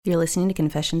You're listening to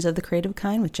Confessions of the Creative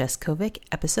Kind with Jess Kovic,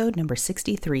 episode number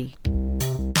 63.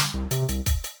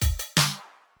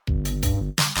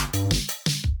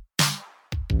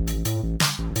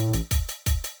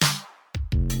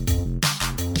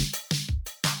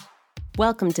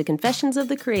 Welcome to Confessions of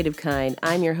the Creative Kind.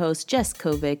 I'm your host, Jess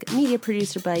Kovic, media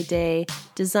producer by day,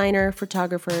 designer,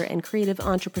 photographer, and creative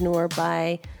entrepreneur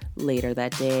by later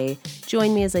that day.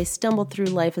 Join me as I stumble through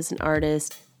life as an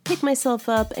artist, pick myself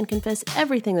up, and confess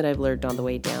everything that I've learned on the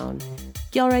way down.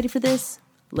 Y'all ready for this?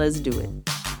 Let's do it.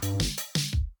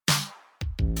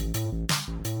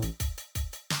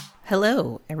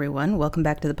 Hello, everyone. Welcome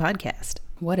back to the podcast.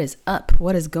 What is up?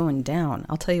 What is going down?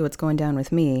 I'll tell you what's going down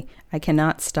with me. I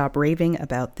cannot stop raving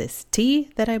about this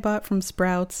tea that I bought from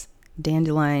Sprouts,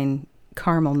 Dandelion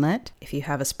Caramel Nut. If you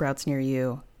have a Sprouts near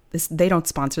you, they don't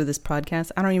sponsor this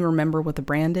podcast. I don't even remember what the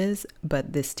brand is,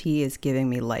 but this tea is giving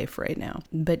me life right now.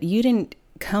 But you didn't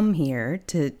come here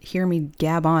to hear me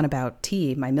gab on about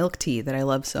tea, my milk tea that I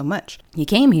love so much. You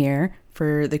came here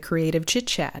for the creative chit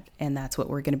chat, and that's what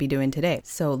we're going to be doing today.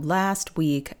 So last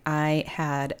week I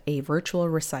had a virtual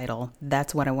recital.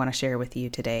 That's what I want to share with you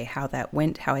today, how that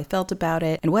went, how I felt about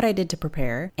it, and what I did to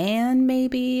prepare. And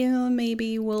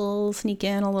maybe we'll sneak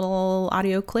in a little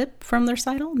audio clip from the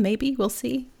recital. Maybe we'll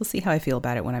see how I feel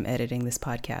about it when I'm editing this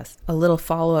podcast. A little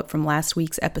follow-up from last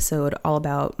week's episode all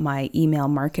about my email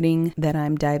marketing that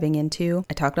I'm diving into.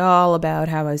 I talked all about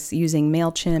how I was using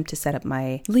MailChimp to set up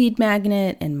my lead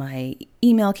magnet and my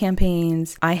email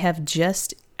campaigns. I have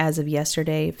just, as of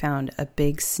yesterday, found a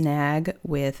big snag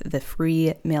with the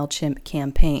free MailChimp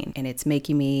campaign, and it's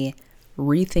making me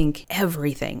rethink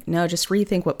everything. No, just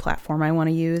rethink what platform I want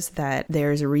to use, that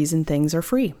there's a reason things are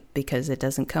free, because it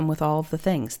doesn't come with all of the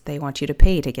things. They want you to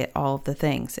pay to get all of the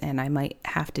things, and I might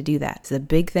have to do that. So the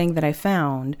big thing that I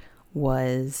found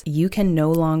was you can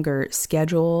no longer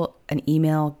schedule an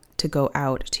email to go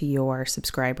out to your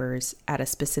subscribers at a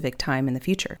specific time in the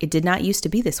future. It did not used to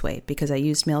be this way, because I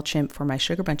used MailChimp for my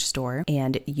Sugar Bunch store,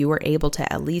 and you were able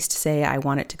to at least say, I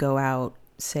want it to go out,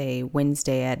 say,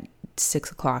 Wednesday at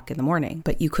 6 o'clock in the morning.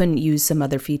 But you couldn't use some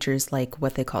other features like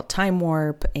what they call time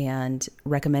warp and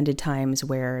recommended times,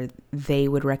 where they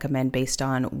would recommend based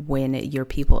on when your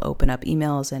people open up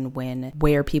emails and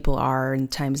where people are in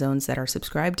time zones that are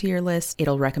subscribed to your list.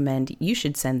 It'll recommend you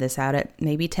should send this out at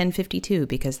maybe 10:52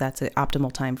 because that's an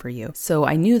optimal time for you. So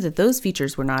I knew that those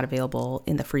features were not available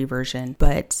in the free version,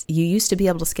 but you used to be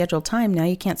able to schedule time. Now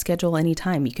you can't schedule any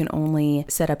time. You can only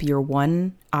set up your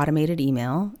one automated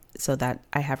email. So that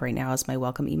I have right now is my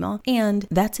welcome email. And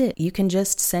that's it. You can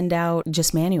just send out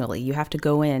just manually. You have to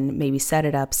go in, maybe set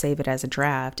it up, save it as a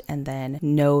draft, and then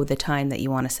know the time that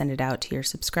you want to send it out to your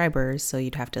subscribers. So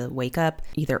you'd have to wake up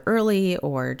either early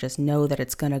or just know that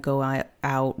it's going to go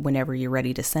out whenever you're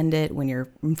ready to send it, when you're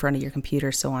in front of your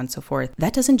computer, so on and so forth.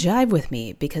 That doesn't jive with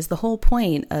me, because the whole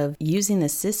point of using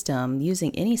this system,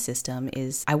 using any system,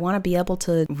 is I want to be able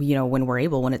to, when we're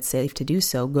able, when it's safe to do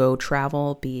so, go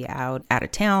travel, be out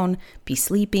of town, be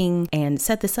sleeping, and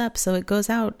set this up so it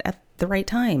goes out at the right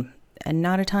time and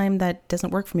not a time that doesn't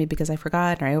work for me because I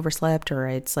forgot or I overslept, or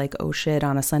it's like, oh shit,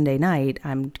 on a Sunday night,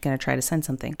 I'm going to try to send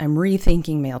something. I'm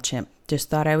rethinking MailChimp. Just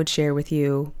thought I would share with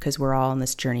you because we're all on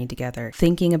this journey together.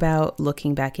 Thinking about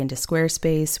looking back into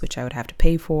Squarespace, which I would have to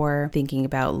pay for. Thinking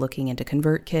about looking into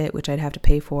ConvertKit, which I'd have to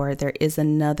pay for. There is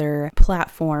another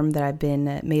platform that I've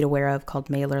been made aware of called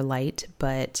MailerLite,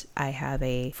 but I have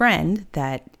a friend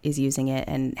that is using it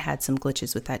and had some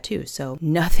glitches with that too. So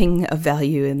nothing of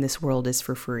value in this world is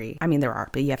for free. I mean, there are,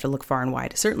 but you have to look far and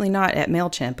wide. Certainly not at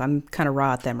MailChimp. I'm kind of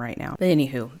raw at them right now. But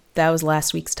anywho, that was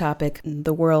last week's topic.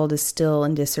 The world is still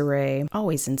in disarray,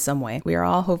 always in some way. We are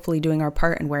all hopefully doing our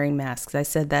part in wearing masks. I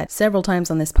said that several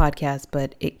times on this podcast,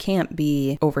 but it can't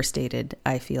be overstated,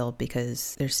 I feel,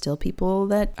 because there's still people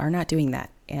that are not doing that.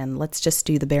 And let's just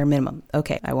do the bare minimum.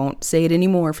 Okay, I won't say it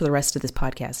anymore for the rest of this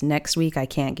podcast. Next week, I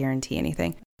can't guarantee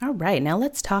anything. All right, now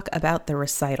let's talk about the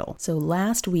recital. So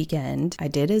last weekend, I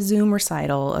did a Zoom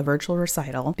recital, a virtual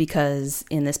recital, because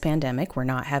in this pandemic, we're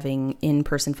not having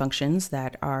in-person functions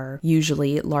that are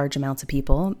usually large amounts of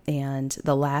people. And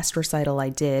the last recital I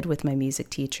did with my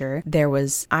music teacher, there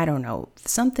was,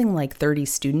 something like 30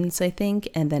 students, I think.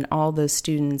 And then all those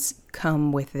students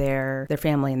come with their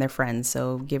family and their friends.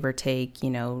 So give or take,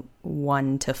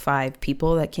 1 to 5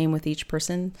 people that came with each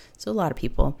person. So a lot of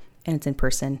people. And it's in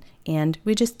person, and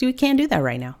we can't do that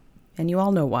right now. And you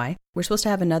all know why. We're supposed to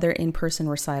have another in-person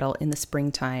recital in the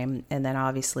springtime, and then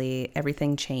obviously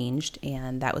everything changed,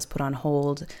 and that was put on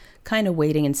hold, kind of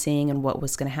waiting and seeing and what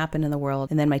was going to happen in the world.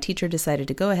 And then my teacher decided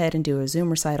to go ahead and do a Zoom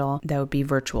recital that would be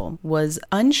virtual. Was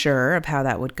unsure of how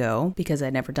that would go because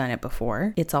I'd never done it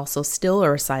before. It's also still a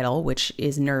recital, which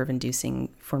is nerve-inducing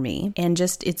for me. And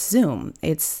just, it's Zoom.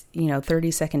 It's,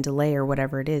 30-second delay or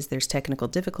whatever it is. There's technical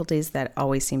difficulties that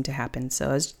always seem to happen. So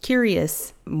I was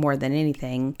curious more than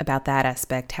anything about that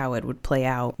aspect, how it would play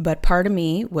out. But part of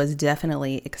me was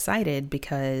definitely excited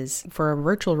because for a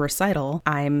virtual recital,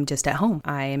 I'm just at home.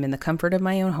 I am in the comfort of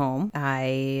my own home.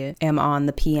 I am on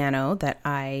the piano that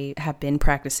I have been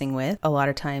practicing with. A lot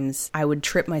of times I would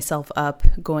trip myself up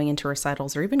going into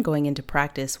recitals or even going into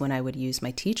practice when I would use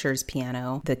my teacher's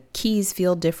piano. The keys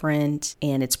feel different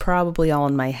and it's probably all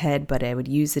in my head, but I would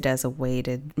use it as a way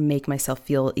to make myself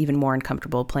feel even more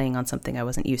uncomfortable playing on something I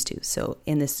wasn't used to. So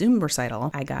in this Zoom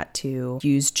recital, I got to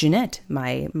use Jeanette,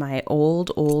 my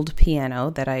old piano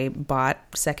that I bought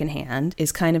secondhand.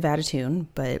 Is kind of out of tune,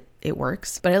 but it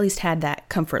works, but I at least had that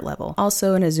comfort level.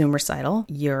 Also in a Zoom recital,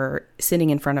 you're sitting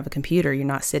in front of a computer. You're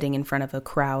not sitting in front of a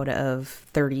crowd of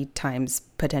 30 times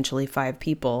potentially 5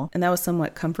 people. And that was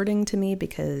somewhat comforting to me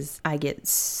because I get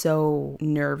so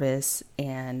nervous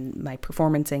and my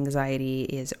performance anxiety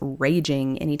is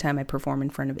raging anytime I perform in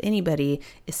front of anybody,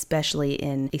 especially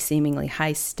in a seemingly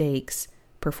high stakes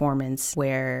performance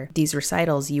where these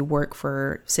recitals, you work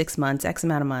for 6 months, X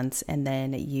amount of months, and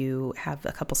then you have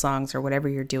a couple songs or whatever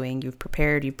you're doing. You've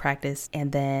prepared, you've practiced,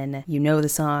 and then you know the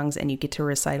songs and you get to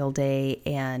recital day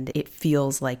and it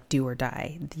feels like do or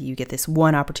die. You get this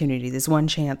one opportunity, this one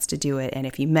chance to do it. And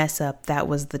if you mess up, that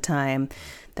was the time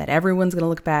that everyone's going to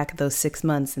look back at those 6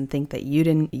 months and think that you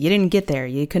didn't get there,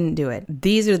 you couldn't do it.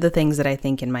 These are the things that I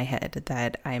think in my head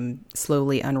that I'm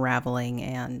slowly unraveling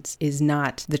and is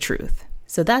not the truth.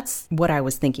 So that's what I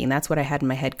was thinking. That's what I had in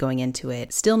my head going into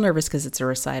it. Still nervous because it's a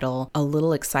recital, a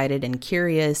little excited and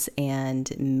curious, and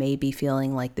maybe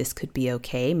feeling like this could be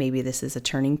okay. Maybe this is a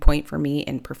turning point for me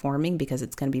in performing because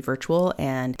it's going to be virtual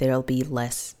and there'll be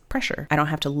less pressure. I don't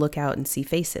have to look out and see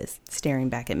faces staring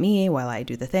back at me while I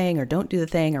do the thing or don't do the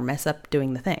thing or mess up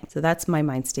doing the thing. So that's my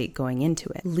mind state going into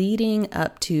it. Leading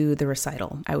up to the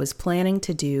recital, I was planning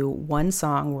to do one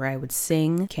song where I would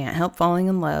sing Can't Help Falling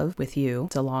in Love with You,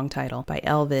 it's a long title, by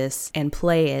Elvis, and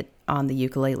play it on the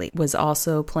ukulele. Was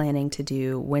also planning to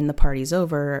do When the Party's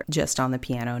Over just on the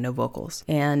piano, no vocals.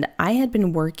 And I had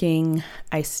been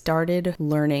I started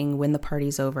learning When the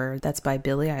Party's Over. That's by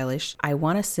Billie Eilish. I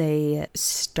want to say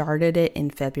started it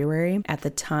in February. At the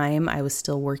time, I was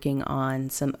still working on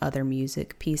some other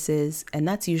music pieces, and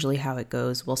that's usually how it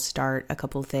goes. We'll start a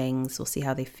couple things, we'll see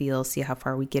how they feel, see how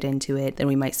far we get into it, then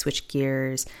we might switch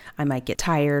gears. I might get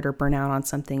tired or burn out on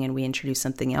something and we introduce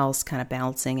something else, kind of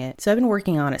balancing it. So I've been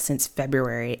working on it since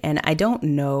February, and I don't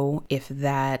know if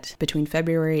that between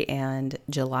February and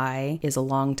July is a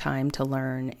long time to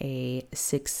learn a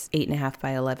 8.5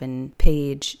 by 11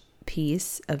 page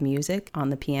piece of music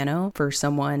on the piano for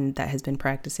someone that has been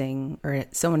practicing or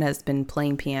someone has been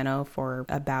playing piano for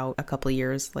about a couple of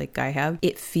years like I have.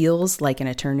 It feels like an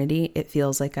eternity. It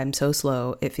feels like I'm so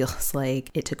slow. It feels like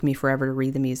it took me forever to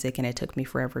read the music and it took me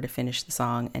forever to finish the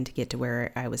song and to get to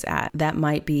where I was at. That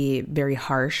might be very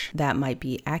harsh. That might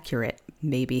be accurate.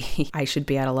 Maybe I should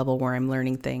be at a level where I'm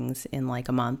learning things in like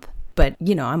a month. But,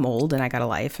 I'm old and I got a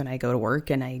life and I go to work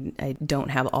and I don't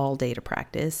have all day to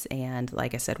practice. And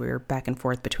like I said, we were back and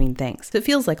forth between things. So it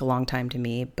feels like a long time to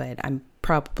me, but I'm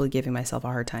probably giving myself a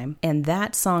hard time. And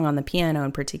that song on the piano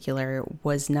in particular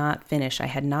was not finished. I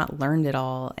had not learned it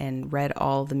all and read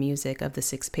all the music of the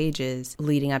 6 pages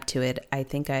leading up to it. I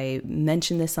think I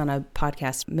mentioned this on a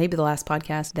podcast, maybe the last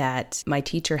podcast, that my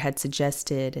teacher had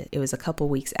suggested, it was a couple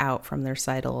weeks out from the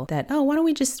recital, that, why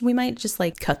don't we might just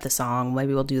like cut the song.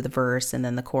 Maybe we'll do the verse and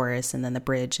then the chorus and then the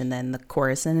bridge and then the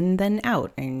chorus and then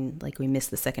out. And like we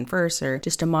missed the second verse or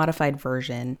just a modified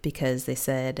version because they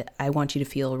said, I want you to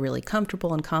feel really comfortable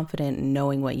and confident in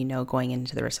knowing what you know going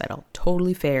into the recital.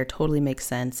 Totally fair, totally makes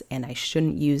sense, and I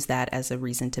shouldn't use that as a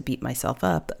reason to beat myself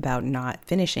up about not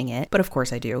finishing it. But of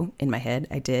course I do. In my head,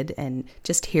 I did, and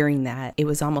just hearing that, it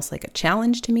was almost like a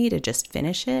challenge to me to just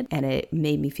finish it, and it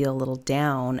made me feel a little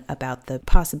down about the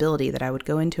possibility that I would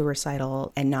go into a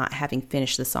recital and not having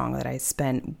finished the song that I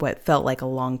spent what felt like a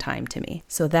long time to me.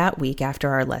 So that week after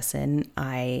our lesson,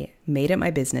 I made it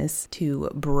my business to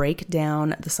break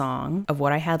down the song of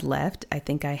what I had left. I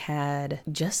think I had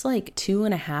just like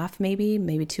 2.5, maybe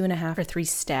 2.5 or 3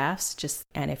 staffs.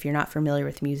 And if you're not familiar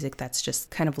with music, that's just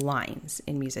kind of lines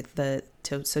in music.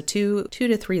 So two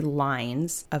to 3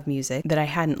 lines of music that I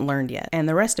hadn't learned yet. And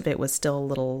the rest of it was still a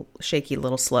little shaky, a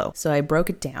little slow. So I broke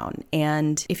it down.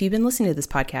 And if you've been listening to this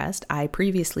podcast, I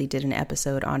previously did an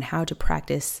episode on how to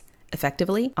practice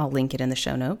effectively. I'll link it in the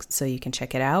show notes so you can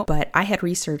check it out. But I had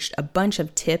researched a bunch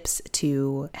of tips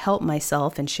to help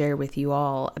myself and share with you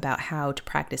all about how to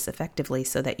practice effectively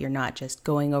so that you're not just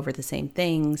going over the same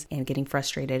things and getting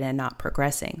frustrated and not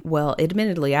progressing. Well,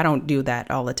 admittedly, I don't do that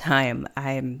all the time.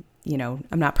 I'm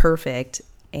not perfect,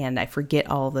 and I forget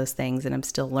all of those things, and I'm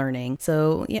still learning.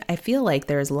 So yeah, I feel like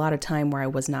there's a lot of time where I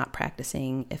was not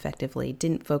practicing effectively,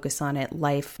 didn't focus on it.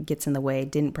 Life gets in the way,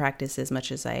 didn't practice as much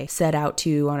as I set out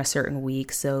to on a certain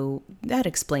week. So that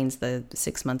explains the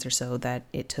 6 months or so that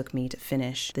it took me to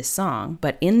finish this song.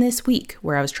 But in this week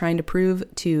where I was trying to prove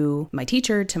to my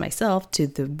teacher, to myself, to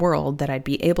the world that I'd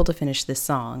be able to finish this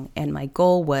song, and my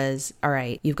goal was, all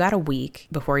right, you've got a week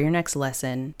before your next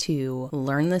lesson to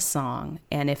learn this song.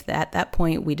 And if at that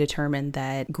point we determined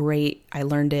that, great, I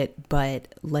learned it, but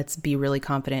let's be really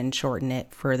confident and shorten it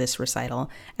for this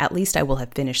recital, at least I will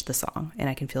have finished the song and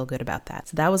I can feel good about that.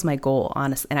 So that was my goal,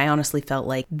 honest. And I honestly felt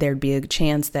like there'd be a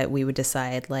chance that we would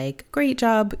decide like, great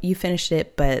job, you finished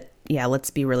it, but yeah, let's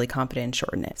be really confident and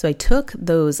shorten it. So I took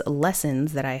those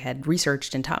lessons that I had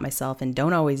researched and taught myself and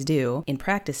don't always do in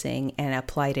practicing and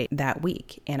applied it that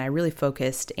week. And I really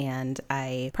focused, and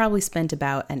I probably spent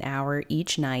about an hour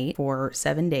each night for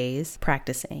 7 days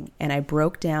practicing. And I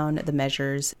broke down the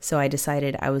measures. So I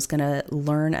decided I was going to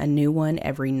learn a new one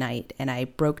every night. And I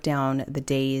broke down the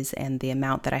days and the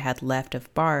amount that I had left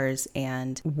of bars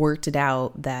and worked it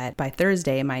out that by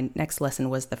Thursday, my next lesson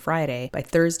was the Friday. By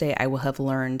Thursday, I will have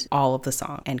learned all of the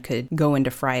song and could go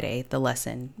into Friday, the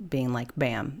lesson, being like,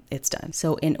 bam, it's done.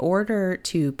 So in order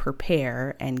to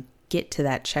prepare and get to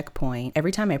that checkpoint,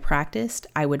 every time I practiced,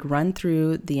 I would run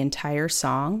through the entire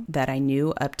song that I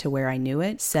knew up to where I knew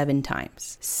it 7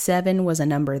 times. 7 was a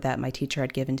number that my teacher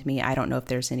had given to me. I don't know if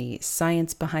there's any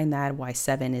science behind that, why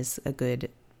 7 is a good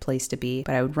place to be,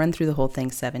 but I would run through the whole thing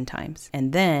 7 times.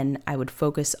 And then I would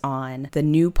focus on the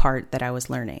new part that I was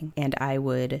learning, and I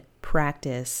would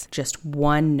practice just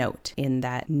one note in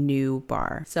that new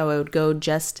bar. So I would go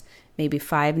just maybe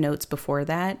 5 notes before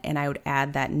that, and I would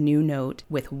add that new note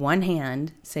with one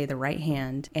hand, say the right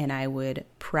hand, and I would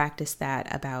practice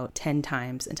that about 10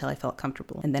 times until I felt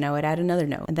comfortable. And then I would add another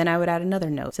note, and then I would add another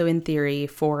note. So in theory,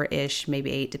 4-ish,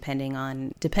 maybe 8, depending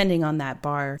on that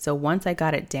bar. So once I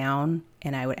got it down,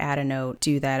 and I would add a note,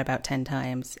 do that about 10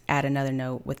 times, add another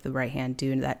note with the right hand,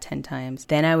 do that 10 times.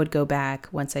 Then I would go back,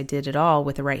 once I did it all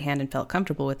with the right hand and felt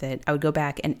comfortable with it, I would go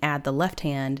back and add the left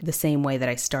hand the same way that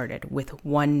I started, with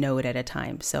one note at a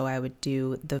time. So I would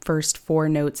do the first 4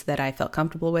 notes that I felt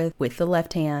comfortable with the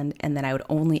left hand, and then I would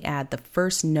only add the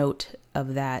first note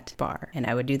of that bar, and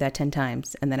I would do that 10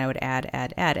 times, and then I would add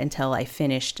until I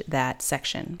finished that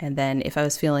section. And then if I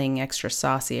was feeling extra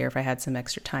saucy, or if I had some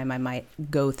extra time, I might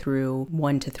go through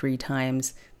 1 to 3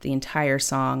 times the entire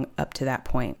song up to that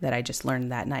point that I just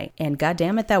learned that night. And God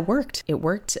damn it, that worked. It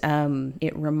worked.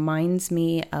 It reminds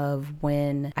me of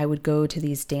when I would go to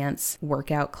these dance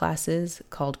workout classes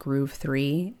called Groove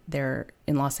 3. They're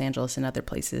in Los Angeles and other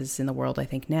places in the world, I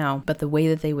think now. But the way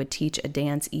that they would teach a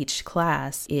dance each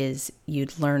class is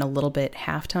you'd learn a little bit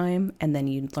halftime, and then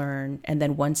you'd learn, and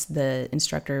then once the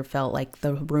instructor felt like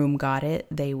the room got it,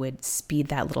 they would speed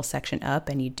that little section up,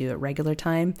 and you'd do it regular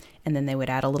time, and then they would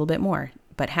add a little bit more,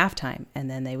 but halftime, and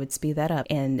then they would speed that up.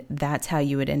 And that's how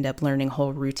you would end up learning a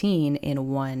whole routine in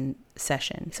one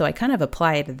session. So I kind of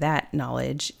applied that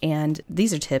knowledge, and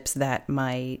these are tips that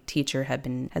my teacher has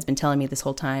been telling me this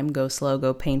whole time. Go slow,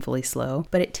 go painfully slow.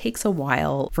 But it takes a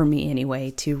while, for me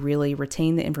anyway, to really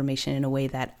retain the information in a way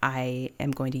that I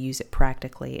am going to use it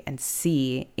practically and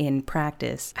see in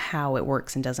practice how it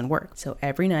works and doesn't work. So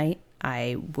every night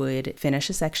I would finish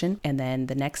a section, and then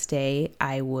the next day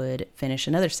I would finish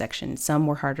another section. Some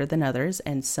were harder than others,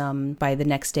 and some by the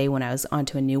next day when I was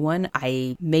onto a new one,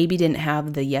 I maybe didn't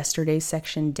have the yesterday's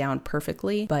section down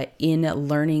perfectly, but in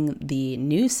learning the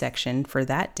new section for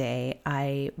that day,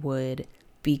 I would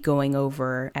be going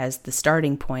over as the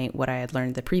starting point what I had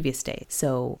learned the previous day.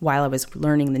 So while I was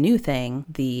learning the new thing,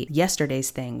 the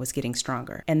yesterday's thing was getting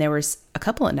stronger. And there was a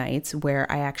couple of nights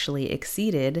where I actually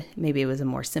exceeded, maybe it was a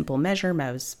more simple measure,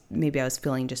 maybe I was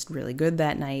feeling just really good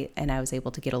that night, and I was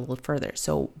able to get a little further.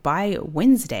 So by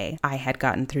Wednesday, I had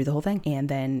gotten through the whole thing. And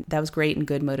then that was great and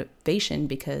good motivation,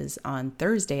 because on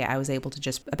Thursday, I was able to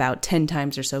just about 10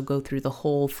 times or so go through the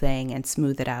whole thing and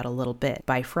smooth it out a little bit.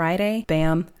 By Friday,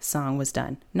 bam, song was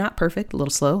done. Not perfect, a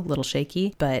little slow, a little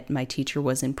shaky, but my teacher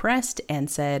was impressed and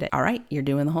said, all right, you're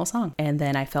doing the whole song. And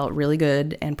then I felt really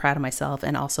good and proud of myself,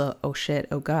 and also, oh shit,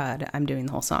 oh God, I'm doing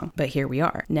the whole song. But here we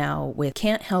are. Now with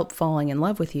Can't Help Falling in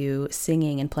Love with You,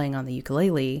 singing and playing on the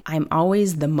ukulele, I'm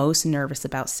always the most nervous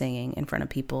about singing in front of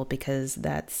people, because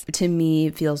that's, to me,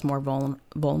 feels more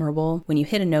vulnerable. When you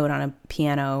hit a note on a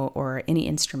piano or any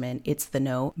instrument, it's the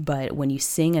note, but when you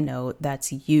sing a note,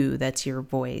 that's you, that's your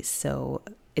voice. So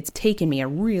it's taken me a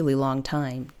really long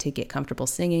time to get comfortable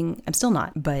singing. I'm still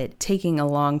not, but taking a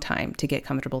long time to get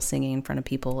comfortable singing in front of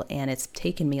people. And it's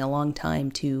taken me a long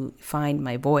time to find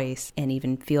my voice and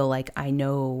even feel like I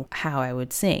know how I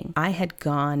would sing. I had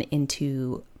gone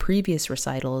into previous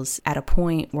recitals at a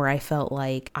point where I felt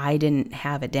like I didn't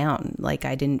have it down. Like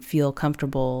I didn't feel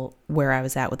comfortable where I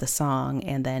was at with the song,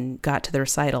 and then got to the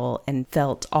recital and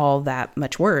felt all that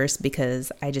much worse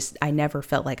because I never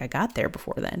felt like I got there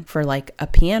before then. For like a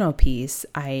piano piece,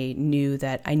 I knew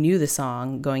the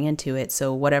song going into it.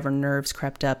 So whatever nerves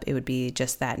crept up, it would be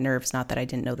just that nerves, not that I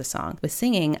didn't know the song. With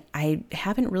singing, I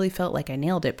haven't really felt like I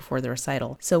nailed it before the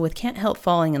recital. So with Can't Help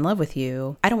Falling in Love with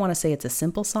You, I don't want to say it's a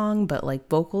simple song, but like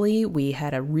vocally, we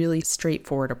had a really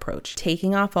straightforward approach.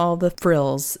 Taking off all the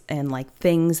frills and like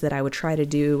things that I would try to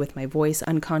do with my voice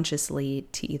unconsciously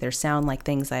to either sound like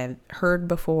things I've heard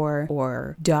before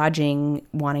or dodging,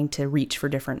 wanting to reach for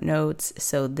different notes.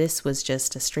 So this was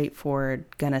just a straightforward,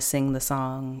 gonna sing the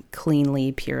song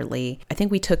cleanly, purely. I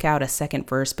think we took out a second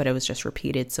verse, but it was just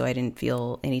repeated, so I didn't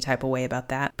feel any type of way about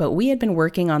that. But we had been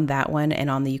working on that one and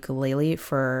on the ukulele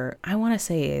for, I want to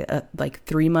say like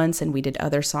 3 months, and we did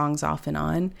other songs off and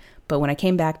on. But when I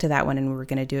came back to that one and we were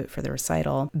going to do it for the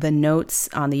recital, the notes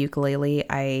on the ukulele,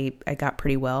 I got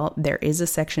pretty well. There is a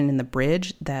section in the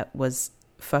bridge that was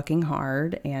fucking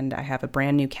hard, and I have a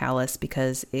brand new callus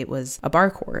because it was a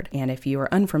bar chord. And if you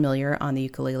are unfamiliar on the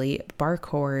ukulele, bar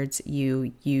chords,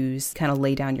 you use kind of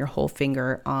lay down your whole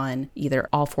finger on either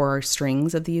all 4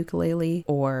 strings of the ukulele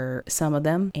or some of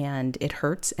them, and it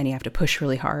hurts and you have to push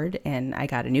really hard. And I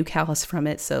got a new callus from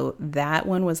it, so that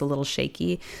one was a little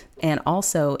shaky. And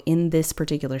also in this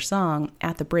particular song,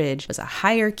 at the bridge, was a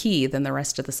higher key than the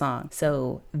rest of the song.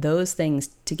 So those things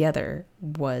together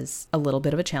was a little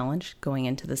bit of a challenge going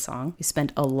into the song. We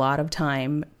spent a lot of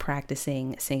time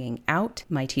practicing singing out.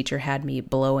 My teacher had me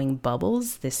blowing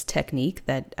bubbles, this technique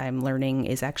that I'm learning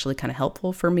is actually kind of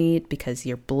helpful for me, because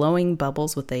you're blowing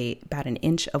bubbles with about an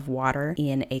inch of water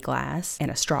in a glass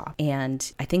and a straw.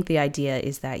 And I think the idea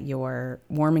is that you're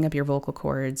warming up your vocal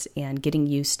cords and getting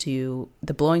used to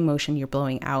the blowing motion. You're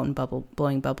blowing out and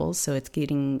blowing bubbles. So it's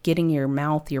getting your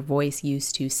mouth, your voice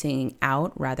used to singing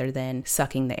out rather than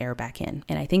sucking the air back in.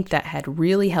 And I think that had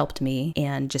really helped me,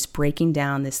 and just breaking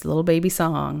down this little baby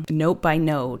song note by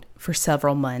note for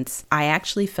several months, I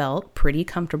actually felt pretty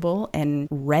comfortable and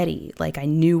ready. Like I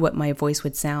knew what my voice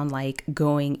would sound like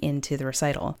going into the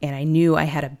recital, and I knew I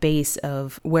had a base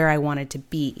of where I wanted to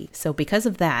be. So because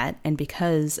of that, and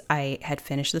because I had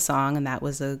finished the song, and that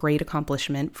was a great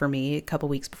accomplishment for me a couple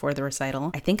weeks before the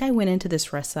recital, I think I went into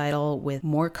this recital with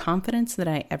more confidence than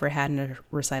I ever had in a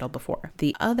recital before.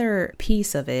 The other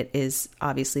piece of it is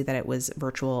obviously that it was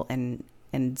virtual and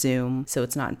Zoom, so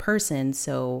it's not in person,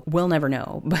 so we'll never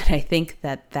know. But I think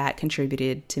that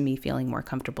contributed to me feeling more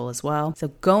comfortable as well. So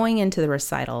going into the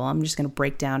recital, I'm just going to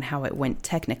break down how it went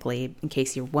technically, in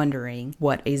case you're wondering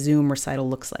what a Zoom recital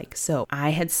looks like. So I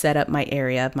had set up my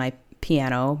area, my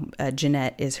piano.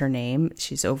 Jeanette is her name.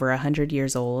 She's over 100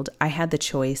 years old. I had the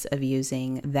choice of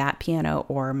using that piano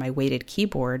or my weighted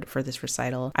keyboard for this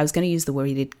recital. I was going to use the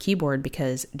weighted keyboard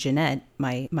because Jeanette,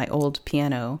 my old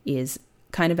piano, is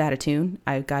kind of out of tune.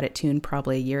 I got it tuned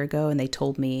probably a year ago, and they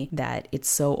told me that it's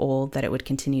so old that it would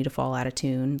continue to fall out of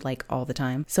tune like all the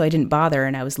time. So I didn't bother,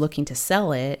 and I was looking to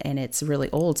sell it, and it's really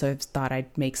old, so I thought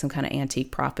I'd make some kind of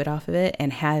antique profit off of it,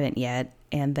 and haven't yet.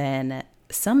 And then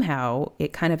somehow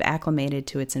it kind of acclimated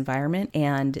to its environment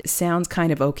and sounds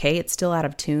kind of okay. It's still out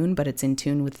of tune, but it's in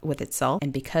tune with itself.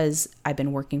 And because I've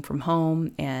been working from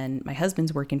home and my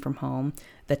husband's working from home,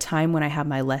 the time when I have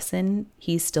my lesson,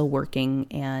 he's still working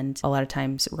and a lot of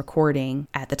times recording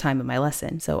at the time of my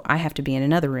lesson. So I have to be in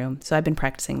another room. So I've been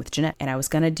practicing with Jeanette, and I was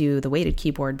going to do the weighted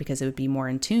keyboard because it would be more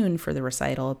in tune for the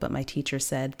recital. But my teacher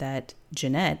said that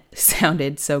Jeanette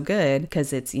sounded so good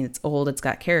because it's old, it's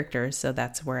got characters. So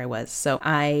that's where I was. So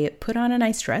I put on a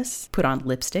nice dress, put on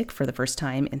lipstick for the first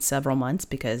time in several months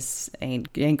because I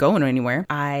ain't going anywhere.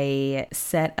 I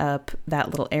set up that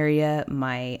little area.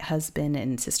 My husband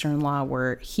and sister-in-law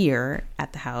were here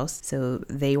at the house, so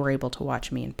they were able to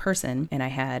watch me in person. And I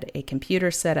had a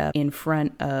computer set up in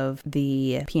front of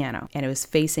the piano, and it was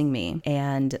facing me.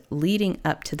 And leading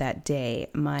up to that day,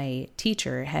 my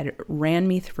teacher had ran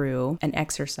me through an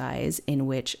exercise in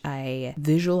which I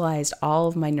visualized all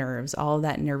of my nerves, all of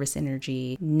that nervous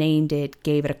energy, named it,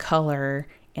 gave it a color,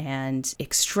 and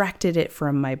extracted it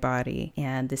from my body.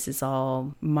 And this is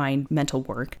all mental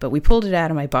work, but we pulled it out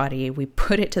of my body, we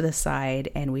put it to the side,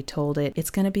 and we told it,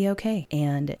 it's going to be okay.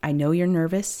 And I know you're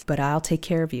nervous, but I'll take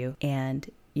care of you. And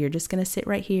you're just going to sit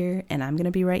right here, and I'm going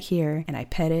to be right here. And I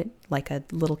pet it like a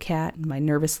little cat, my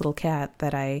nervous little cat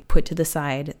that I put to the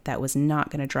side that was not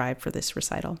going to drive for this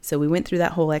recital. So we went through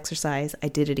that whole exercise. I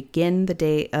did it again the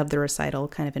day of the recital,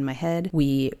 kind of in my head.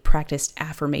 We practiced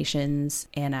affirmations,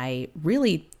 and I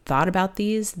really thought about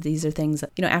these. These are things,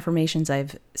 affirmations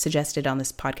I've suggested on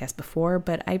this podcast before,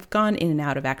 but I've gone in and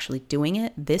out of actually doing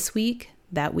it. This week,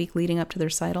 that week leading up to the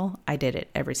recital, I did it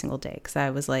every single day because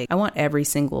I was like, I want every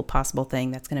single possible thing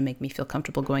that's going to make me feel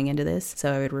comfortable going into this.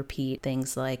 So I would repeat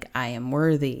things like, I am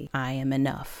worthy, I am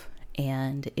enough.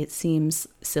 And it seems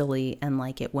silly and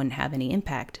like it wouldn't have any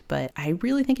impact, but I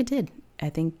really think it did. I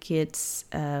think it's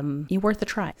worth a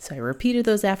try. So I repeated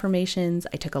those affirmations.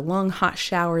 I took a long hot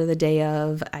shower the day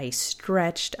of. I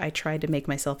stretched. I tried to make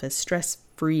myself as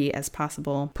stress-free as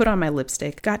possible. Put on my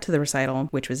lipstick. Got to the recital,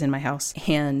 which was in my house.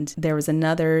 And there was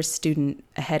another student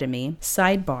ahead of me.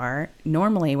 Sidebar,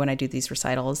 normally when I do these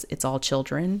recitals, it's all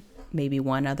children. Maybe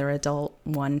one other adult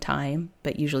one time,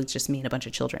 but usually it's just me and a bunch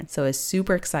of children. So I was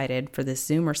super excited for this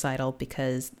Zoom recital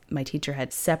because my teacher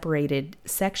had separated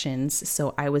sections,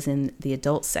 so I was in the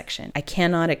adult section. I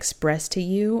cannot express to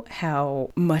you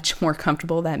how much more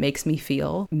comfortable that makes me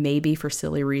feel, maybe for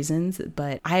silly reasons,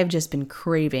 but I have just been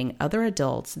craving other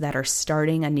adults that are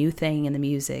starting a new thing in the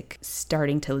music,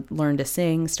 starting to learn to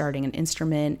sing, starting an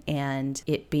instrument, and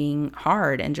it being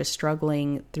hard and just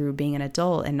struggling through being an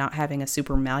adult and not having a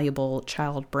super malleable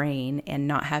child brain and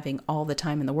not having all the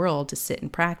time in the world to sit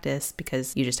and practice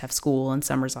because you just have school and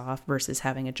summers off versus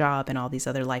having a job and all these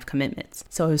other life commitments.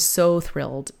 So I was so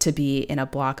thrilled to be in a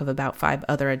block of about 5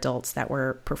 other adults that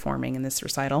were performing in this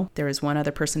recital. There was one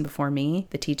other person before me.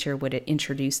 The teacher would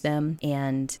introduce them,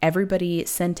 and everybody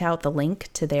sent out the link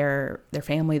to their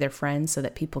family, their friends, so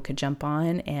that people could jump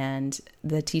on. And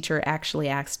the teacher actually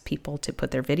asked people to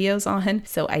put their videos on.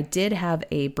 So I did have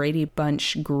a Brady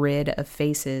Bunch grid of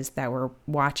faces that were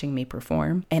watching me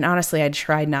perform. And honestly, I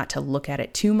tried not to look at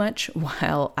it too much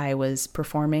while I was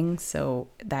performing so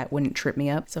that wouldn't trip me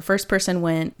up. So first person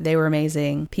went, they were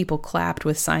amazing. People clapped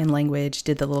with sign language,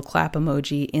 did the little clap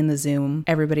emoji in the Zoom.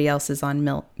 Everybody else is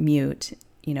on mute,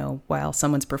 while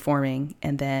someone's performing.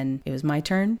 And then it was my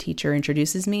turn. Teacher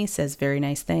introduces me, says very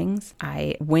nice things.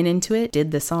 I went into it,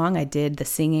 did the song, I did the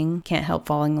singing, Can't Help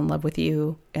Falling in Love with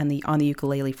You, on the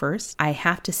ukulele first. I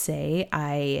have to say,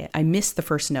 I missed the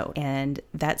first note, and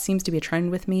that seems to be a trend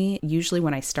with me. Usually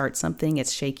when I start something,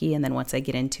 it's shaky, and then once I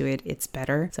get into it, it's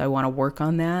better. So I want to work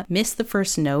on that. Missed the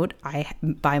first note.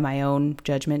 By my own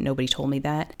judgment, nobody told me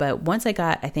that. But once I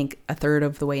got, I think, a third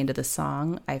of the way into the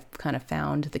song, I kind of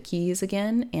found the keys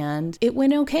again, and it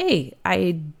went okay.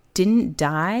 I didn't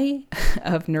die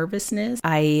of nervousness.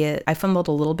 I fumbled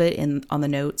a little bit on the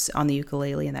notes on the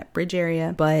ukulele in that bridge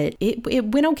area, but it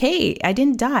went okay. I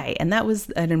didn't die, and that was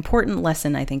an important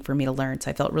lesson, I think, for me to learn.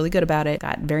 So I felt really good about it.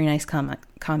 Got very nice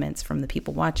comments from the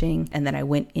people watching, and then I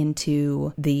went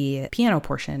into the piano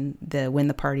portion, the When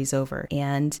the Party's Over,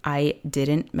 and I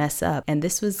didn't mess up. And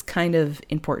this was kind of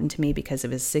important to me because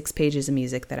it was 6 pages of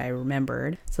music that I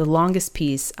remembered. It's the longest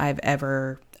piece I've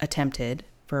ever attempted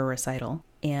for a recital.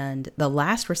 And the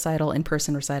last recital,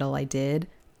 in-person recital I did,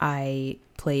 I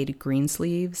played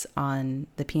Greensleeves on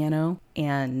the piano.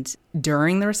 And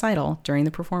during the recital, during the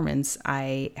performance,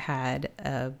 I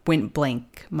went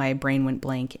blank. My brain went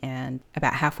blank. And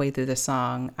about halfway through the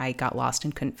song, I got lost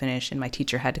and couldn't finish. And my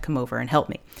teacher had to come over and help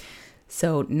me.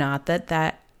 So not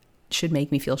that should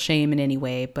make me feel shame in any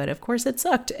way, but of course it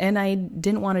sucked, and I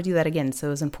didn't want to do that again. So it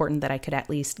was important that I could at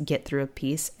least get through a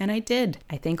piece, and I did.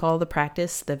 I think all the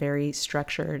practice, the very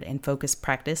structured and focused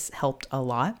practice, helped a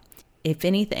lot. If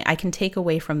anything, I can take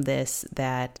away from this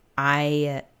that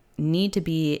I need to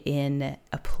be in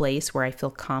a place where I feel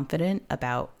confident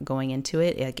about going into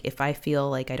it. Like if I feel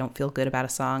like I don't feel good about a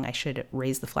song, I should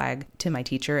raise the flag to my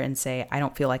teacher and say, I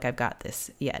don't feel like I've got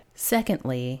this yet.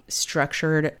 Secondly,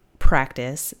 structured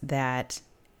practice that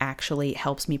actually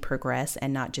helps me progress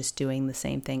and not just doing the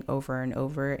same thing over and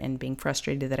over and being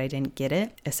frustrated that I didn't get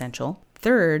it. Essential.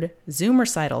 Third, Zoom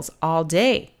recitals all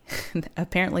day.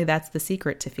 Apparently that's the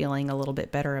secret to feeling a little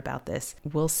bit better about this.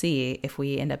 We'll see if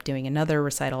we end up doing another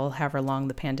recital, however long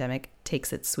the pandemic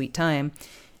takes its sweet time.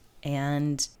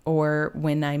 Or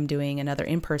when I'm doing another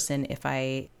in-person, if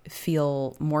I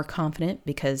feel more confident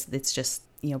because it's just,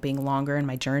 being longer in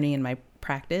my journey and my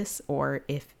practice, or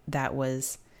if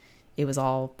it was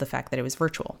all the fact that it was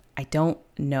virtual. I don't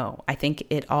know. I think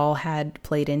it all had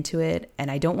played into it,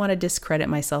 and I don't want to discredit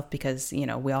myself because,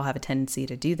 we all have a tendency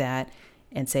to do that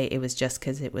and say it was just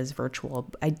because it was virtual.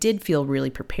 I did feel really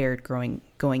prepared going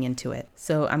into it.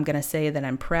 So I'm going to say that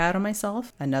I'm proud of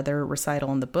myself. Another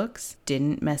recital in the books.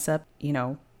 Didn't mess up,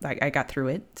 I got through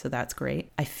it, so that's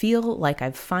great. I feel like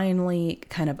I've finally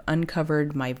kind of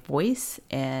uncovered my voice,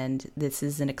 and this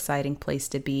is an exciting place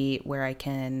to be where I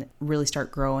can really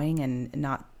start growing and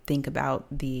not think about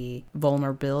the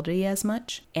vulnerability as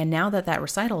much. And now that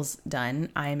recital's done,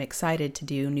 I'm excited to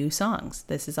do new songs.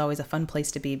 This is always a fun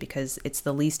place to be because it's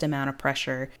the least amount of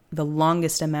pressure, the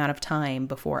longest amount of time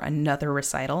before another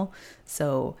recital.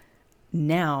 So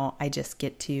now I just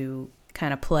get to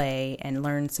kind of play and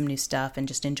learn some new stuff and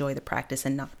just enjoy the practice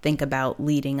and not think about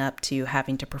leading up to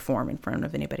having to perform in front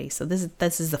of anybody. So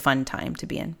this is a fun time to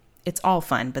be in. It's all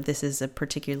fun, but this is a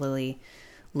particularly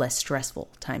less stressful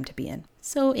time to be in.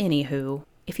 So anywho,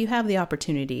 if you have the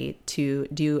opportunity to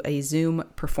do a Zoom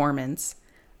performance,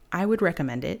 I would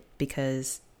recommend it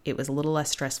because it was a little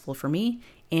less stressful for me,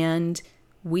 and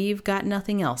we've got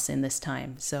nothing else in this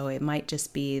time. So it might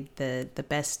just be the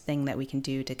best thing that we can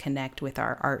do to connect with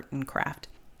our art and craft.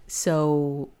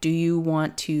 So do you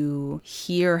want to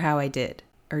hear how I did?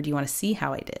 Or do you want to see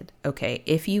how I did? Okay,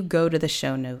 if you go to the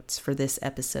show notes for this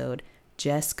episode,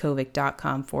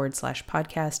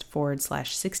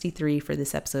 jesskovic.com/podcast/63 for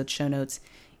this episode's show notes,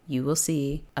 you will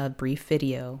see a brief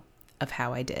video of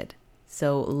how I did.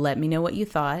 So let me know what you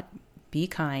thought. Be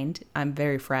kind. I'm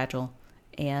very fragile.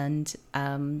 And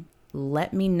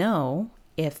let me know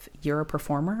if you're a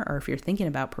performer or if you're thinking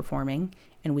about performing,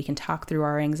 and we can talk through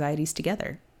our anxieties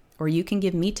together. Or you can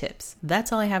give me tips.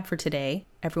 That's all I have for today.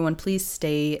 Everyone, please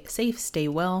stay safe, stay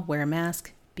well, wear a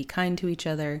mask, be kind to each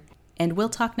other, and we'll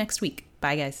talk next week.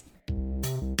 Bye, guys.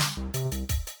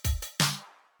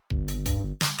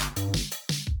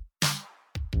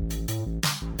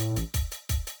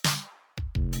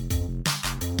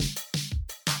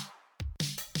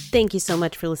 Thank you so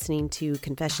much for listening to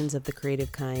Confessions of the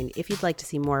Creative Kind. If you'd like to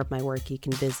see more of my work, you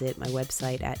can visit my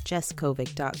website at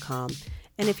jesskovic.com.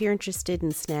 And if you're interested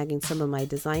in snagging some of my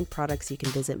design products, you can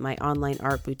visit my online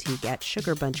art boutique at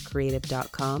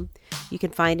sugarbunchcreative.com. You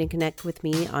can find and connect with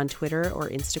me on Twitter or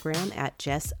Instagram at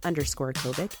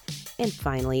Jess_Kovic. And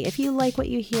finally, if you like what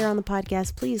you hear on the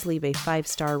podcast, please leave a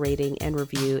 5-star rating and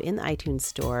review in the iTunes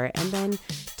store, and then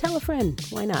tell a friend.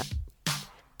 Why not?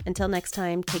 Until next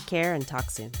time, take care and talk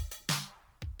soon.